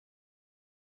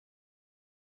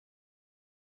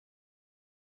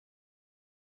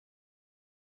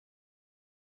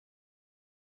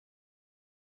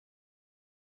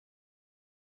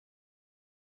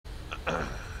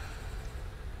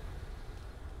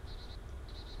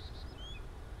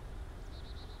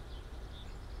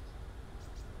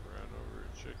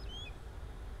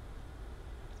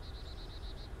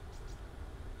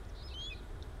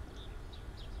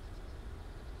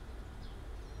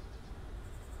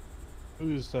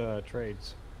Who's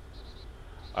trades?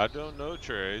 I don't know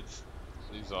trades.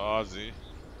 He's Aussie.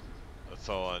 That's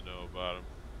all I know about him.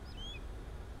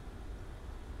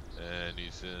 And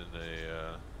he's in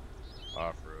a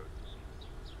off-road.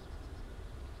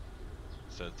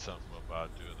 Said something about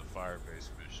doing the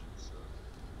fire-based mission, so.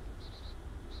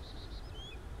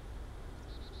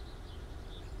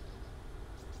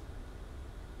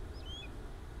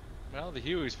 Well, the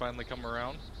Huey's finally come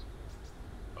around.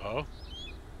 Oh?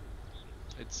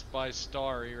 It's by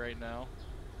Starry right now.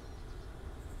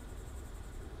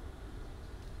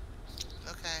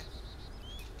 Okay.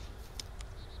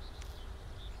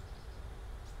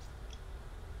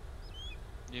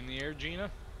 You in the air, Gina?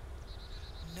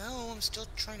 No, I'm still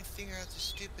trying to figure out the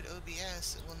stupid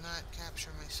OBS. It will not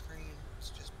capture my screen. It's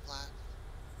just black.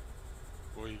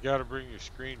 Well, you gotta bring your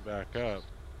screen back up.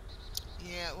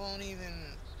 Yeah, it won't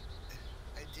even...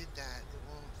 I did that. It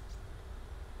won't...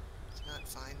 It's not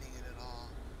finding it at all.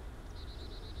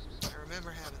 I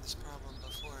remember having this problem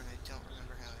before, and I don't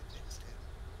remember how I fixed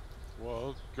it.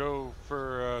 Well, go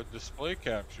for display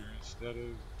capture instead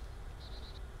of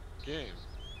game.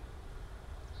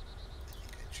 I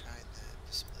think I tried that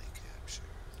display capture.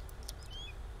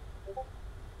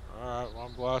 Alright, well,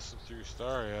 I'm blasting through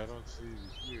Starry. I don't see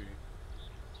the Huey.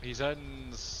 He's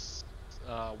heading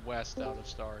west out of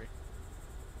Starry.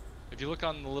 If you look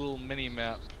on the little mini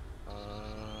map,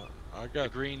 I the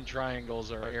got green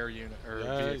triangles are air unit or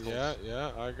vehicles.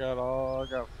 yeah. I got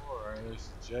 4. This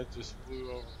jet just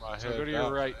flew over my head. So go to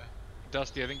your right,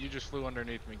 Dusty. I think you just flew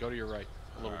underneath me. Go to your right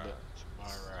a little bit. To my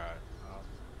right.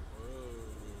 Whoa.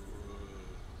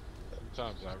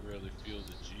 Sometimes I really feel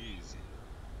the G's.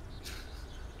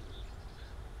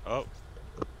 Oh,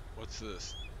 what's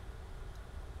this?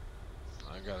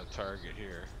 I got a target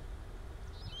here.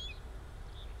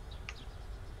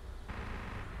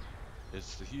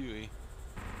 It's the Huey.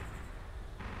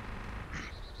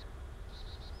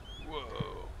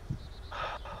 Whoa.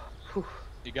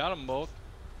 You got them both.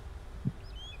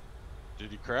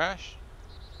 Did he crash?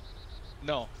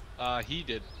 No, he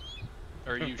did.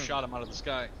 Or you shot him out of the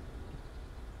sky.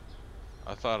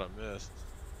 I thought I missed.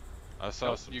 I saw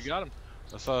Nope, some. you got him.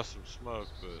 I saw some smoke,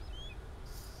 but.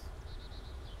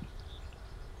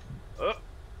 Oh.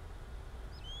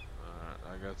 Alright,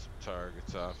 I got some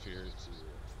targets off here to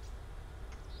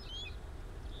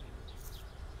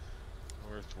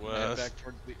Head northwest. back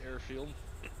towards the airfield.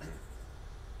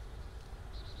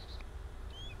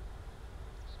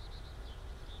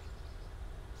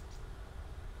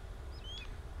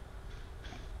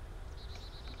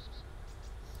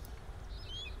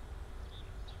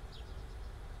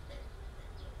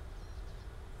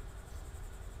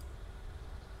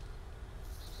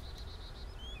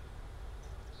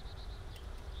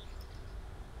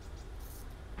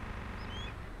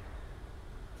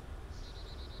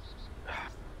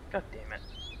 God damn it.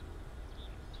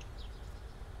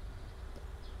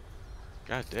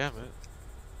 God damn it.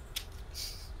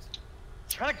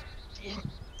 Try to...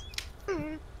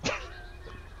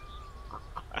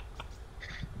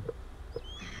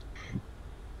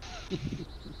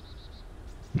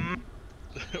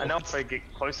 I know if I get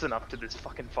close enough to this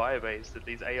fucking firebase that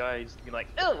these AIs be like,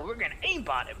 oh, we're gonna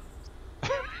aimbot him.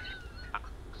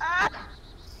 Ah!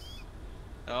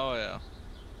 Oh yeah.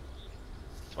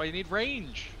 That's why you need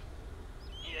range.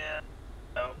 Yeah.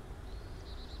 Oh.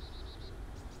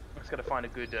 I just gotta find a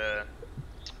good,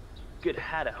 good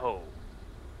hat a hole.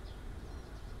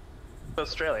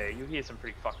 Australia, you hear some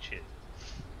pretty fucked shit.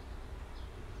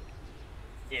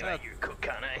 Yeah, mate, you're a cook,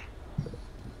 can't I?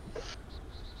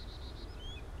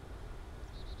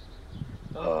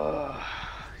 Oh,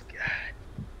 God.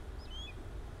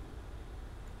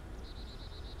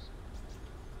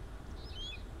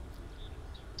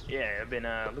 Yeah, I've been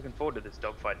looking forward to this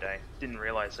dogfight day. Didn't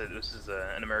realize that this is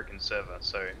an American server,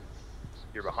 so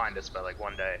you're behind us by like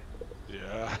 1 day.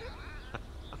 Yeah.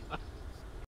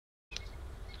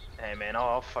 Hey man,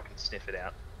 I'll fucking sniff it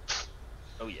out.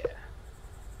 Oh yeah.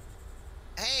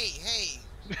 Hey!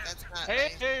 That's not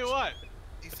Hey, me. hey, what?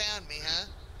 You found me, huh?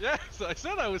 Yes, I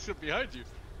said I was behind you.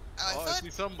 Oh, I see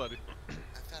somebody. I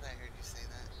thought I heard you say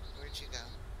that. Where'd you go?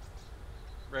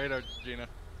 Right out, Gina.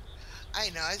 I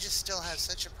know, I just still have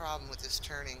such a problem with this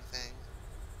turning thing.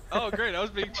 Oh, great. I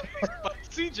was being chased by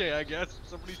CJ, I guess.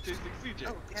 Somebody's chasing CJ.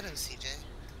 Oh, get him, CJ.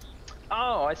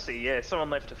 Oh, I see. Yeah, someone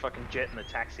left a fucking jet in the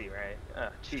taxi, right? Oh,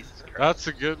 Jesus Christ. That's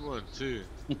a good one, too.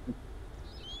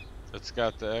 It's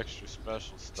got the extra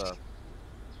special stuff.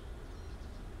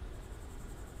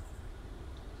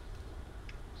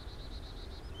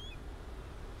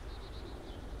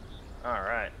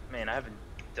 Alright. Man, I haven't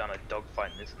done a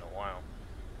dogfight in this in a while.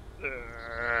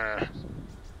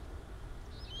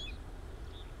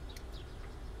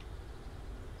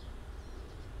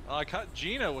 I caught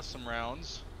Gina with some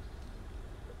rounds.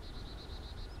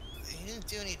 He didn't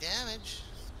do any damage.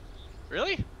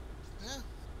 Really? No.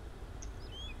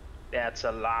 That's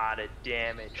a lot of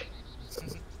damage.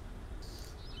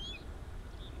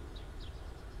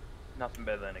 Nothing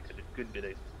better than a good bit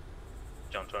of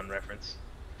jumped on reference.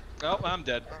 Oh, I'm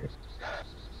dead.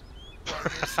 Well,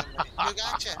 here's somebody. Who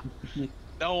got you?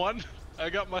 No one. I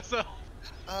got myself.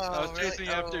 Oh, I was really? chasing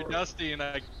after Dusty and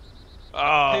I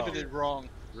Oh, pivoted wrong.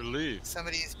 relief.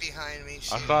 Somebody's behind me. I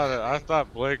shooting thought at I me.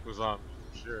 thought Blake was on me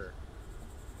for sure.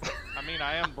 I mean,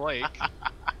 I am Blake.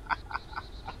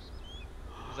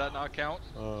 Does that not count?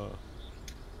 Well,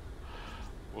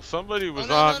 somebody was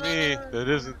no, on no, no, me no, no, that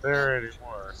no, isn't there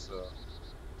anymore. So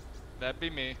That'd be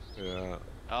me. yeah.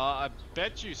 I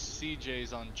bet you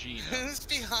CJ's on Gina. Who's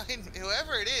behind me?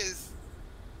 Whoever it is.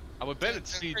 I would bet doing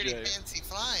it's some pretty CJ. fancy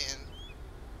flying.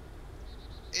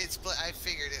 It's I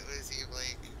figured it was you,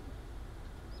 Blake.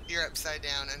 You're upside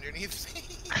down underneath me.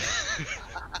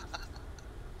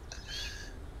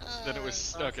 Then it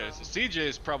was okay. So CJ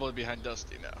is probably behind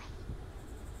Dusty now.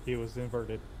 He was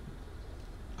inverted.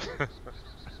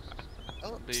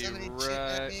 Oh, Be somebody shooting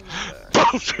at right me.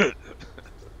 Bullshit.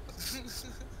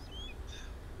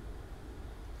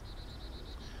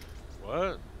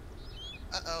 What?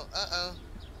 Uh-oh, uh-oh.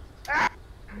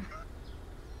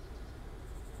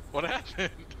 What happened?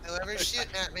 Whoever's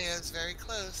shooting at me is very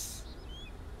close.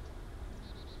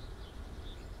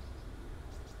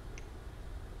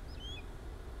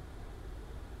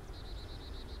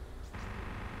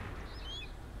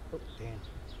 Oh, damn.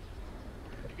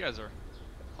 You guys are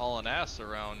hauling ass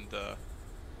around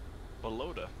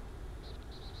Balota.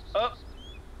 Oh.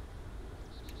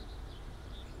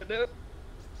 Whoa.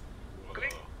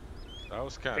 That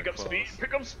was kind Pick of up close. speed.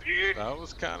 Pick up speed. That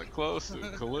was kind of close to a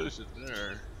collision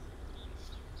there.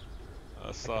 I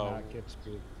I saw cannot get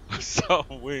speed. I saw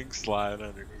a wing slide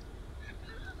underneath.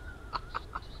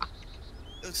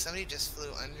 Oh, somebody just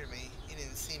flew under me. You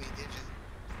didn't see me, did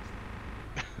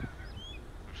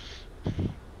you?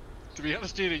 To be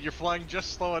honest, Gina, you're flying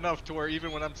just slow enough to where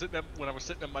even when I was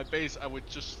sitting at my base, I was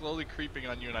just slowly creeping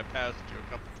on you, and I passed you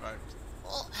a couple times.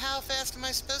 Well, how fast am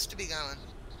I supposed to be going?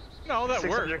 No, that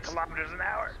 600 works. kilometers an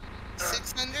hour.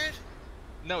 600?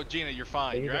 No, Gina, you're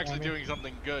fine. Leave You're it actually on me. doing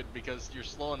something good because you're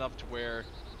slow enough to where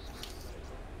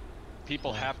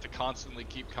people have to constantly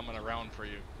keep coming around for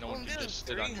you. No Well, one I'm can doing just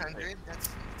sit on your 300. tail. That's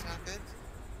not good.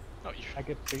 No, you're I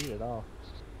get speed at all.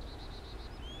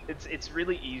 It's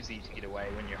really easy to get away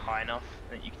when you're high enough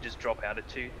that you can just drop out at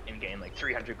 2 and gain like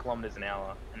 300 kilometers an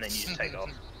hour, and then you just take off.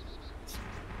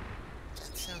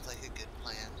 That sounds like a good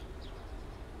plan.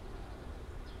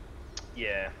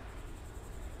 Yeah.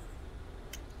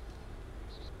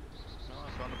 No, I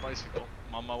found a bicycle.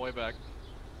 I'm on my way back.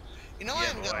 You know why Yeah,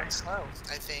 I'm boy. going slow,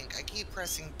 I think? I keep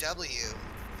pressing W,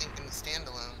 thinking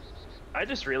standalone. I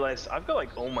just realized I've got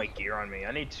like all my gear on me.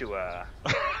 I need to I'm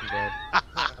dead.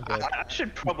 I'm dead. I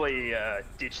should probably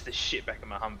ditch the shit back in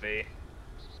my Humvee.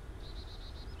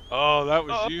 Oh, that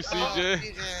was Oh, you, Oh, CJ?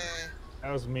 PJ.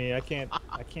 That was me. I can't.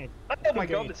 Oh my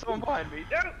god, there's someone behind me.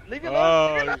 No, leave me alone.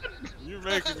 Oh, leave me alone. you're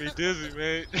making me dizzy,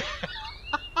 mate.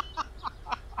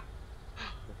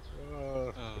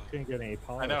 Couldn't get any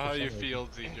power. I know for how some you reason. feel,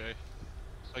 ZJ.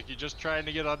 Like you're just trying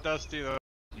to get on Dusty though.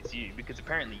 It's you, because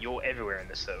apparently you're everywhere in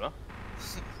this server.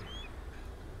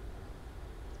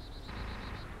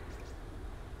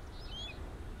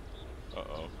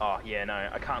 Uh-oh. Oh yeah, no,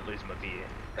 I can't lose my beer.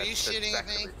 Are you That's shooting at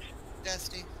me, sacrilege.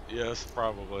 Dusty? Yes,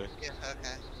 probably. Yeah,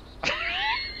 okay.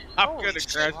 I'm Holy gonna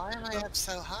shit, crash. why am I up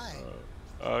so high?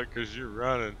 Cause you're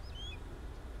running.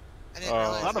 I didn't Oh,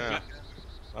 realize not a that.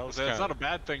 That was That's kind not a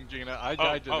bad thing, Gina. I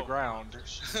died to the ground.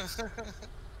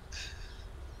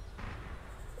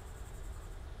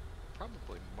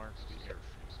 Probably mark the airfield.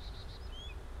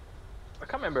 I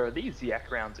can't remember, are these Yak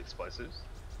rounds explosives?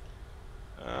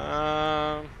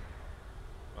 I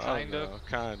don't Kinda. know,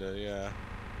 kinda, yeah.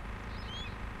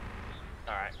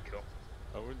 Alright, cool.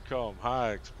 I wouldn't call them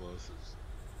high explosives.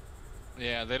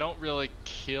 Yeah, they don't really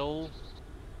kill.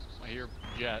 I hear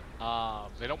jet.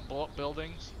 They don't blow up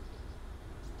buildings.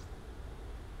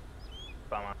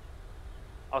 Bummer.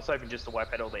 I was hoping just to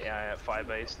wipe out all the AI at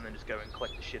Firebase and then just go and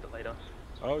collect the shit later.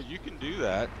 Oh, you can do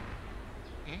that.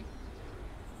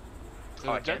 So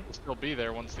Oh, I the jet can? will still be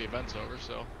there once the event's over.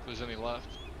 So if there's any left.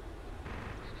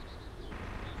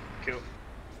 Cool.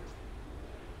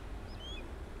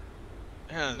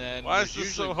 Man, And then why there's is this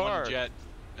usually so hard? one jet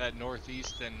at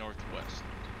northeast and northwest.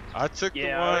 I took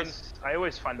Yeah, the one. I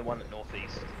always find the one at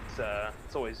northeast.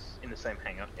 It's always in the same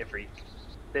hangar every.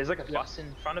 There's like a bus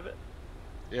in front of it.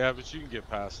 Yeah, but you can get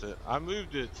past it. I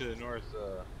moved it to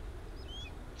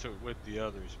with the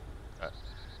others.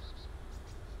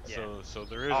 Yeah. So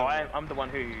there is. Oh, I'm the one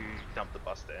who dumped the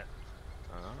bus there.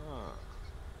 Ah,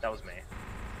 That was me.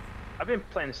 I've been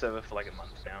playing the server for like a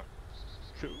month now.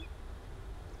 cool.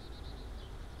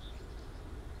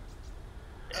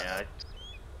 Yeah.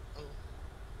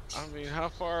 I mean, how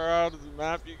far out of the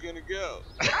map you gonna go?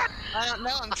 I don't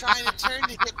know. I'm trying to turn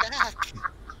to get back.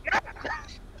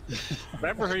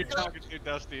 Remember who you're talking to,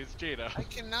 Dusty? It's Gina. I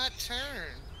cannot turn.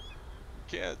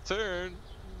 Can't turn.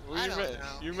 Well, I you, don't know.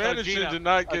 you So, managed Gina, to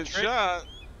not a get trick- shot.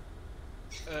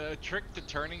 A trick to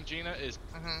turning, Gina, is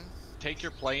Mm-hmm. take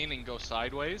your plane and go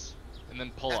sideways, and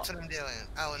then pull That's up. what I'm doing.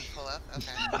 Oh, and pull up?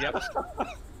 Okay. Yep.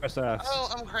 Press F.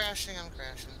 Oh, I'm crashing. I'm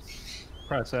crashing.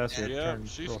 Press S. Yeah. to Yeah, turn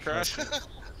she's real sharp. crashing.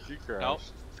 She crashed. Nope.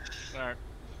 Alright.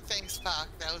 Thanks, Pac.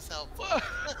 That was helpful.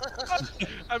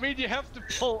 I mean, you have to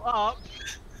pull up.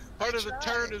 Part I of the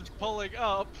turn tried. is pulling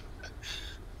up.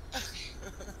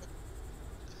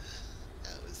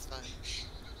 That was fun.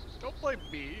 Don't blame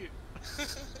me.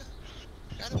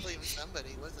 Gotta blame somebody.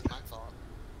 It wasn't my fault.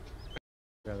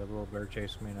 Yeah, the little bear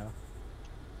chasing me now.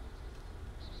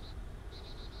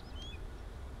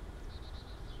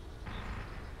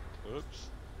 Oops,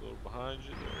 a little behind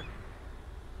you there.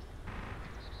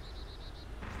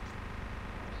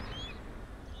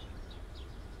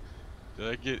 Did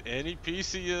I get any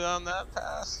piece of you on that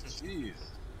pass? Jeez.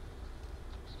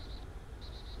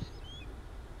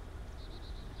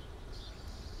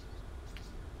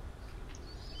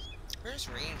 Where's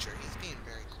Ranger? He's being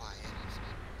very quiet.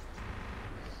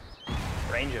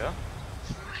 Ranger.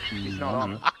 He's not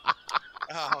on.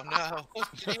 Oh no.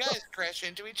 Did you guys crash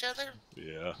into each other?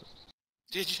 Yeah.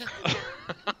 Did you?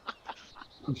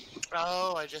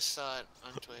 Oh, I just saw it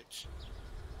on Twitch.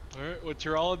 Alright, once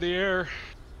you're all in the air,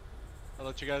 I'll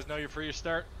let you guys know you're free to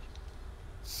start.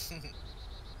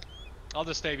 I'll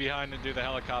just stay behind and do the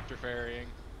helicopter ferrying.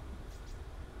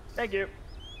 Thank you.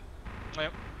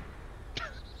 Yep.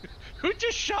 Who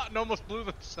just shot and almost blew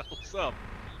themselves up?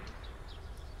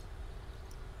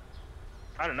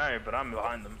 I don't know, but I'm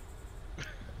behind them.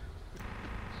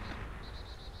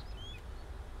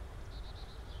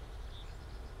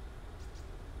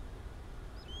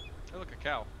 Hey, look, a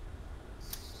cow.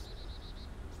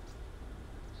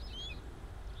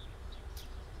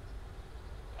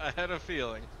 I had a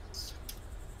feeling.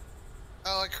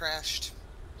 Oh, I crashed.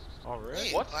 Already?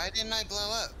 Wait, What? why didn't I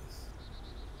blow up?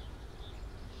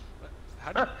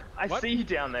 How did, I what? see you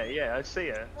down there. Yeah, I see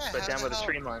her. Yeah, But how down the by the hell-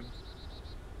 stream line.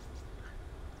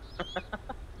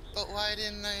 But why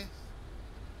didn't I?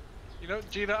 You know,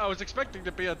 Gina, I was expecting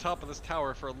to be on top of this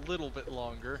tower for a little bit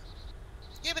longer.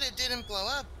 Yeah, but it didn't blow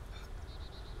up.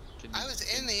 Can I you-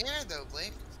 was in the air though,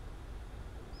 Blake.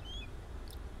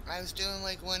 I was doing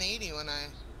like 180 when I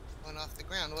went off the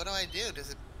ground. What do I do?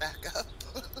 Does it back up?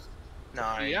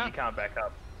 No, Yeah. you can't back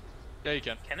up. Yeah, you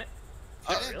can. Can it?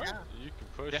 Did Oh, it? really? Yeah. You can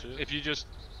push Yeah, it. if you just,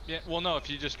 yeah, well, no, if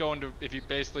you just go into, if you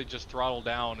basically just throttle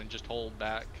down and just hold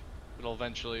back, it'll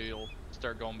eventually, you'll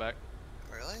start going back.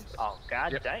 Really? Oh,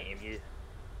 god Yep. damn, you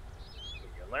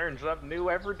learn something new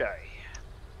every day.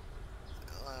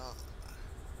 Well,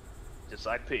 Just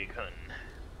like pig hunting.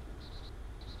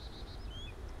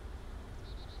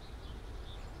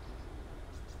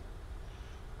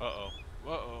 Uh-oh.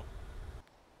 Uh-oh.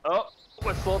 Oh,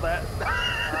 I saw that.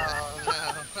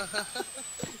 oh no.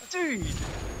 Dude,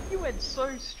 you went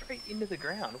so straight into the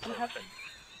ground. What happened?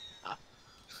 A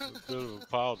bit of a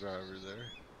pile driver there.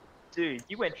 Dude,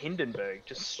 you went Hindenburg,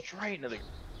 just straight into the...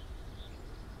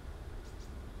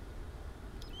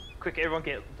 Quick, everyone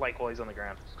get Blake while he's on the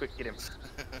ground. Quick, get him.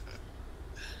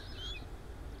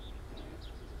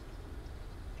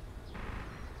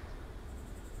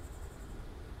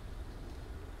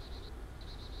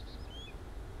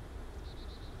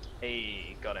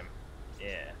 Hey, got him.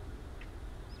 Yeah.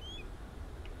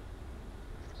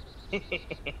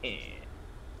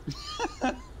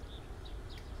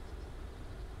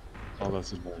 Oh,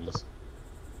 that's hilarious.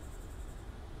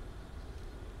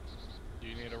 Do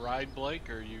you need a ride, Blake,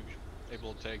 or are you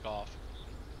able to take off?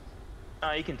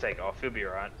 You can take off. He'll be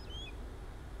alright.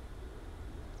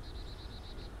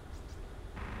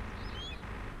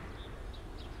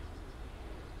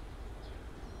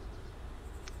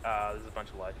 There's a bunch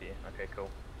of life here. Okay, cool.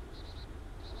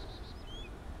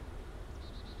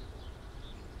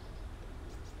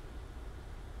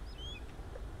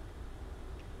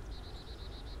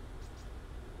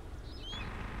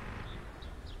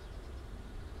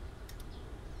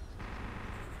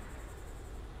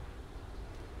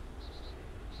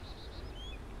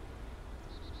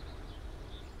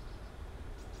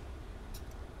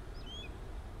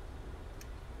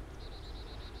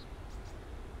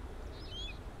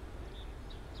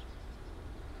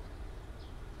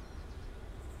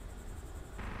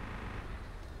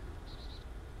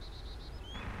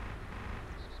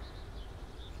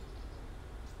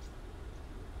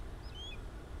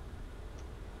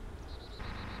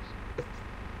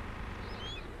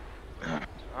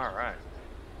 All right.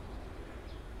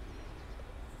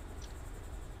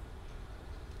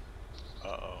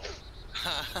 Uh-oh.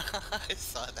 I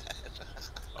saw that.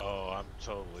 Oh, I'm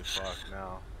totally fucked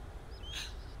now.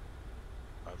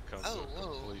 I've come Oh, to a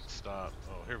whoa. complete stop.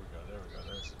 Oh, here we go. There we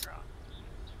go. There's the drop.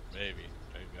 Maybe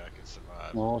I can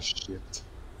survive. Oh shit.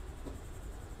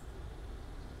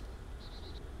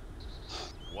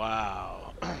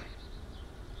 Wow. I That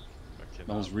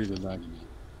cannot. was really laggy, man.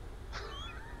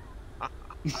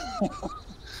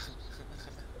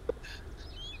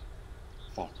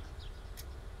 Fuck.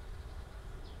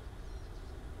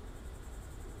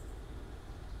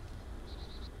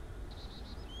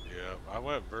 Yeah, I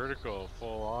went vertical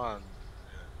full on. And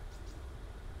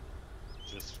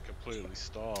just completely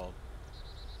stalled.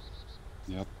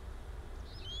 Yep.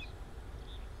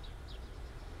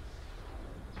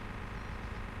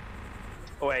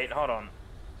 Oh, wait, hold on.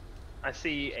 I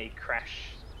see a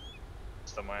crash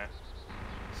somewhere.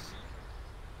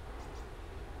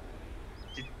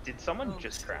 Did someone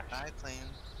just crash? Biplane.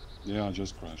 Yeah, I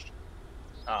just crashed.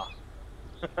 Oh.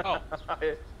 Oh.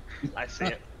 I see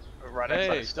it. Right outside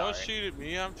Hey, of don't Starry. shoot at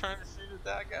me. I'm trying to shoot at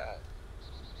that guy.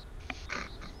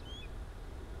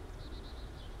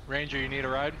 Ranger, you need a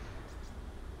ride?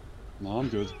 No, I'm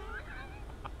good.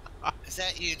 Is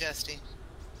that you, Dusty?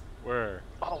 Where?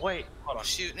 Oh, wait, hold on.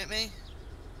 Shooting at me?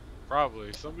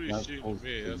 Probably. Somebody's That's shooting at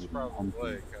me. That's supposed to be probably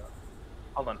Blake.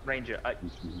 Hold on, Ranger. Are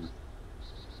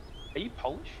you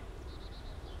Polish?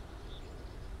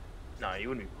 No, you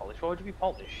wouldn't be Polish. Why would you be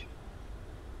Polish?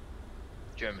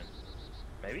 German.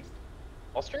 Maybe?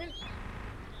 Austrian?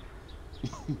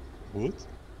 What?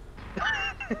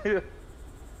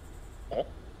 Oh.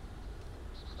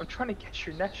 I'm trying to guess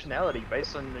your nationality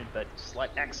based on that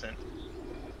slight accent.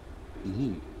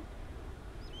 Mm-hmm.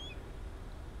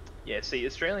 Yeah, see,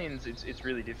 Australians, it's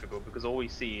really difficult because all we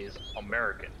see is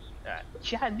American,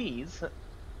 Chinese,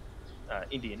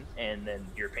 Indian, and then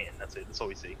European. That's it. That's all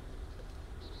we see.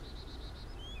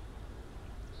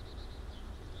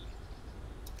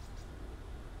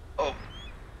 Oh.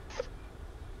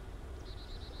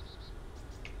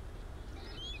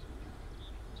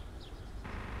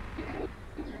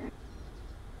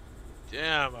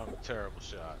 Damn, I'm a terrible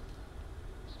shot.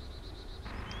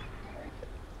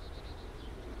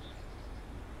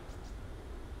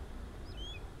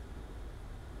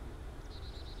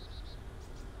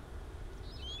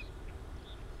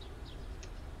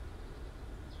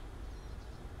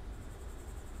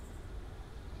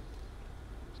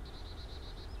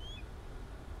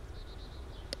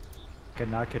 Could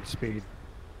not get speed.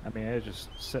 I mean, it's just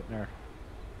sitting there.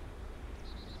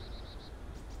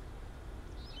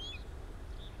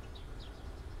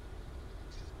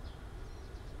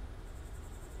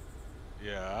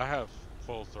 Yeah, I have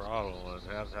full throttle and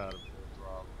have had a full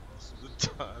throttle most of the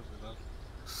time, and I'm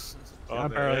I'm on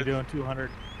the barely edge, doing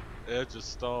 200. edge of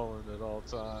stalling at all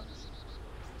times.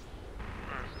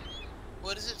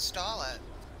 What does it stall at?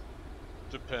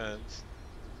 Depends,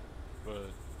 but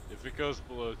if it goes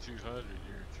below 200,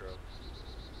 you're in trouble.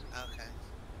 Okay.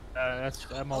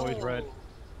 I'm always red.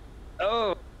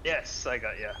 Oh, yes, I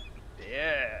got ya.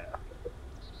 Yeah.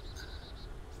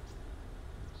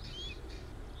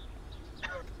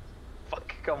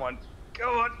 Fuck, come on. Come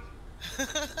on.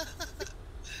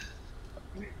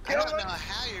 I don't know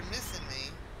how you're missing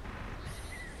me.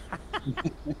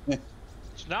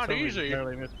 It's not Somebody easy.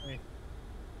 barely missed me.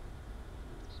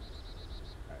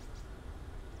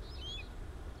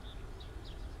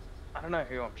 I don't know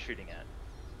who I'm shooting at.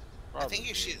 I think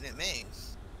you're Probably. shooting at me.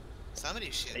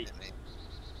 Somebody's shooting Hey. at me.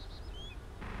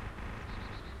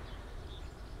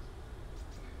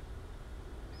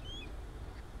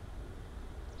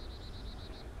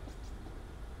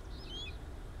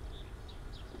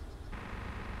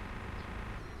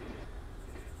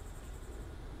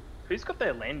 Who's got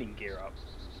their landing gear up?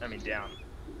 I mean, down.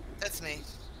 That's me.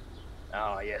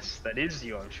 Oh, yes, that is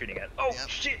you I'm shooting at. Oh, Yep.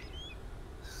 shit!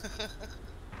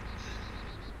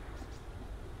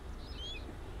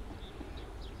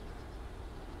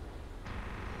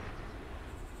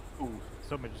 Ooh,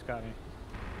 somebody just got me.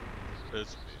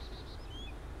 It's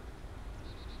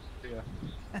Yeah.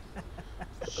 me.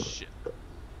 Shit.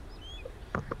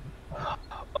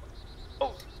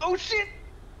 Oh, shit!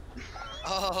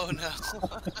 Oh no.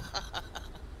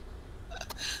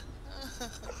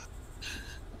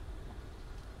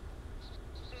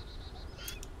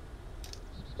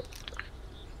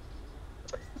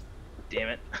 Damn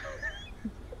it.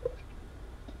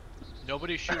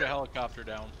 Nobody shoot a helicopter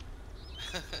down.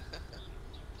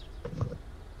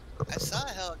 I saw a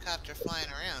helicopter flying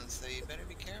around, so you better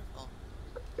be careful.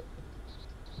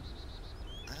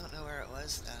 I don't know where it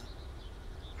was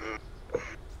though.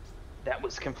 That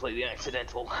was completely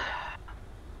accidental.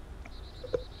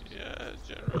 Yeah,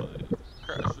 generally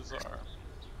crashes are.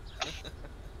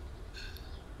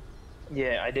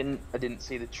 Yeah, I didn't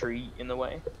see the tree in the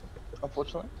way,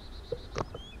 unfortunately.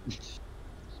 It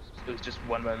was just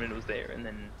one moment it was there, and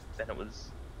then it was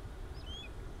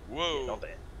Whoa. not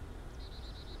there.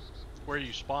 Where are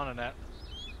you spawning at?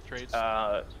 Trades.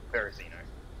 Veracino.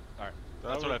 Alright.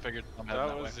 That's what I figured. I'm heading That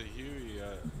that way. was a Huey.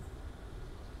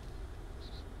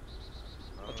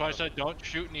 That's why I said don't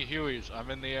shoot any Hueys.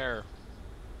 I'm in the air.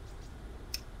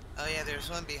 Oh yeah, there's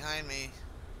one behind me.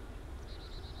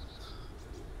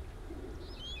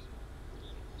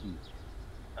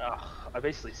 I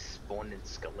basically spawned in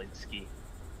Skalinsky,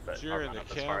 but You're I in run the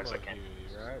up as far as I camo can.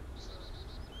 Huey, right?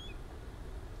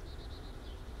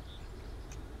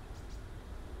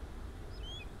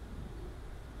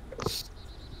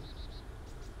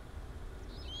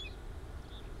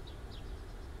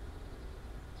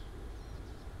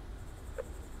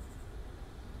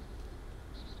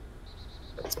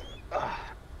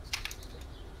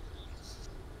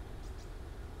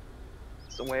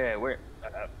 So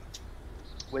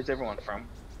where's everyone from?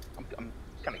 I'm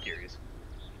kind of curious.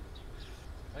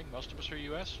 I think most of us are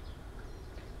US.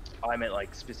 I meant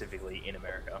like specifically in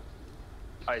America.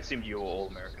 I assumed you were all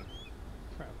American.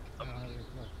 Crap.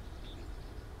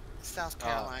 South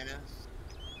Carolina.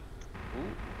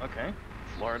 Ooh, okay.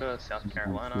 Florida, South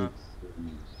Carolina.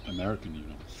 American, you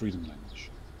know, freedom language.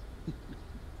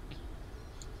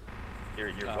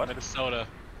 You're what? Minnesota.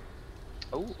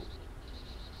 Oh.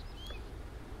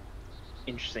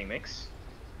 Interesting mix.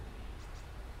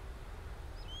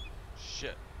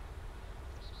 Shit.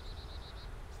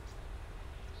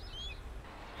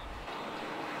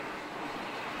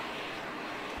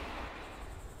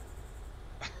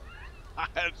 I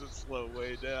had to slow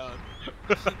way down.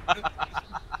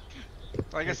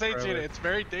 Like I say, Gina, it's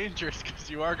very dangerous because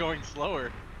you are going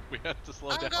slower. We have to slow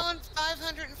I'm down. going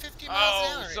 550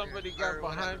 miles an hour. Somebody or got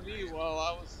behind whatever. me while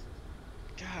I was.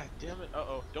 God damn it.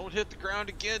 Uh-oh. Don't hit the ground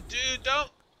again, dude. Don't.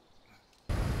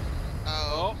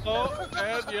 Oh.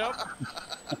 And yep.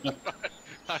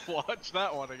 I watched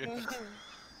that one again.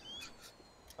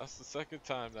 That's the second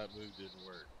time that move didn't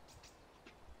work.